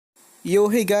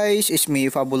Yo, hey guys, it's me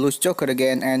Fabulous Joker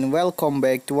again, and welcome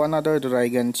back to another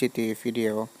Dragon City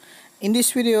video. In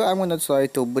this video, I'm gonna try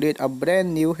to breed a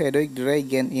brand new heroic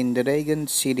dragon in Dragon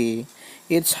City.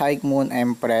 It's High Moon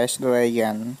Empress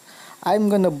Dragon. I'm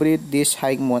gonna breed this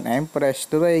High Moon Empress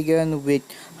Dragon with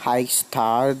High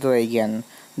Star Dragon.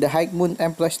 The High Moon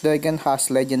Empress Dragon has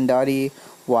legendary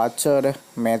water,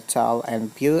 metal,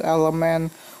 and pure element.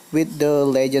 With the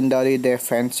legendary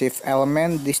defensive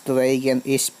element, this dragon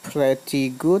is pretty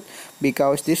good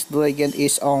because this dragon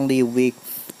is only weak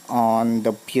on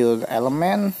the pure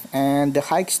element, and the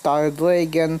high star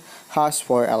dragon has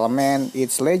 4 elements.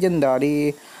 It's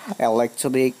legendary,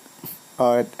 electric,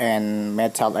 earth, and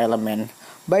metal element.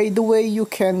 By the way, you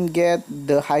can get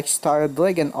the high star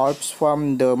dragon orbs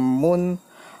from the moon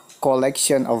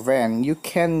collection event. You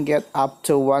can get up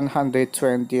to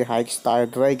 120 high star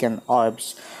dragon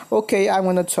orbs. Okay, I'm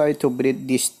gonna try to breed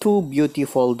these two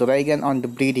beautiful dragon on the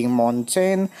breeding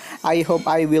mountain. I hope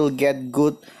I will get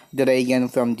good dragon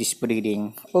from this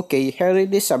breeding. Okay, here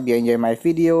it is. Hope you enjoy my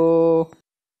video.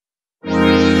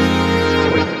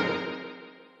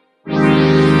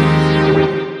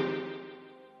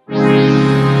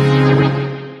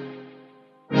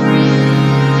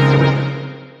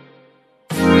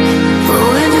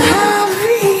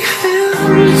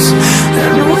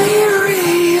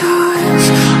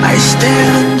 I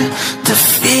stand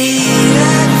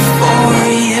defeated for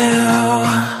you.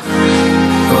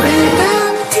 With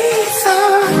empty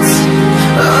thoughts,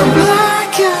 a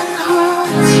blackened heart,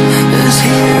 this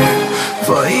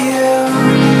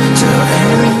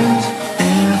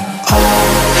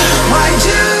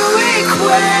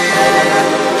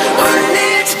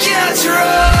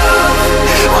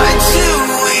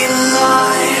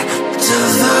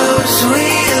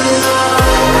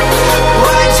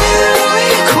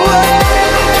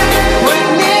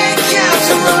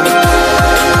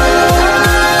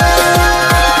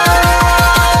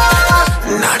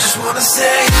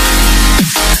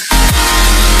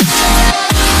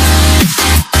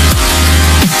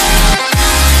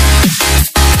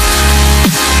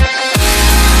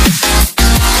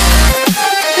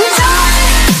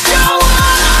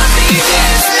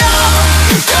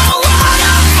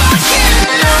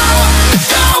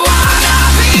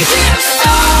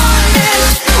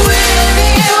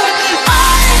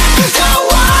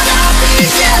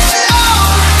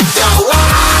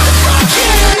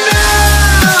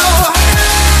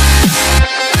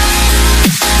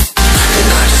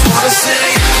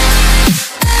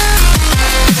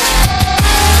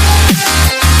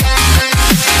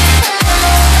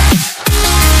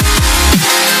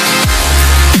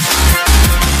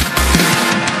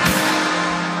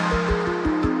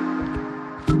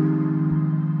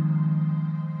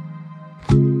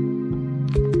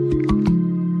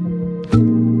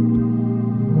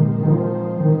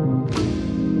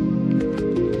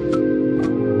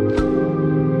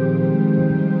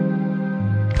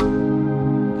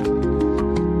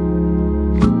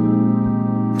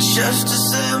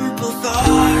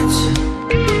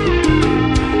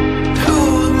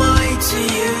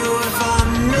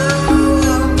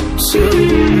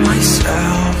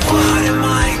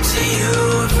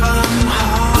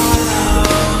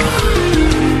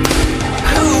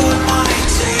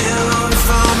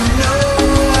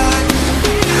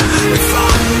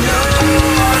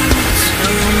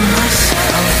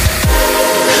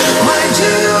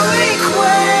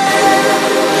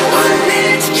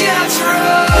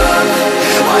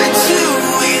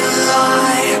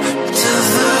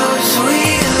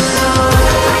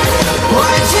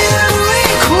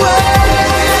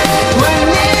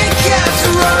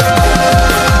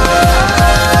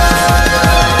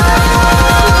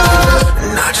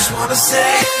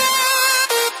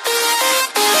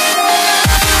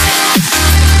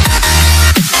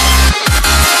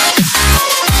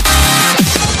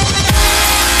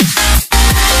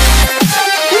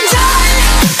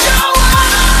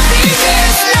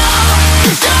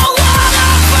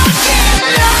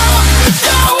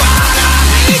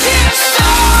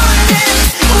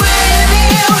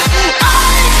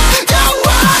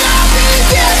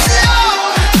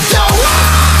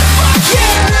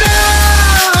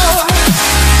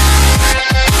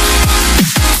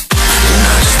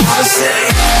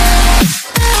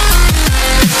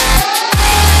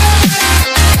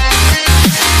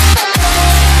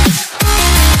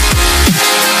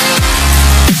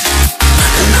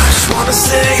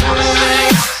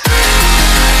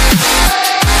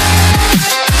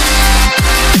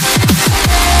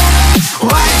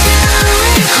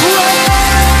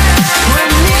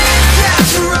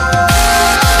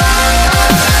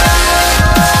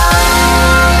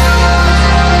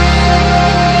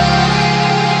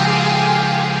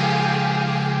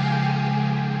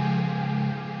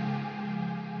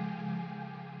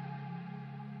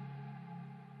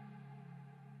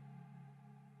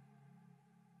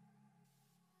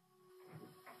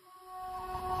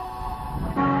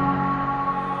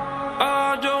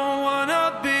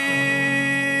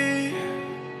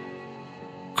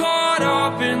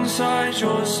inside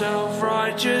your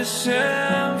self-righteous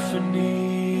symphony.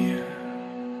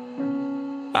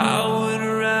 I would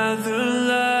rather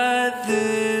let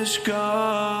this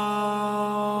go.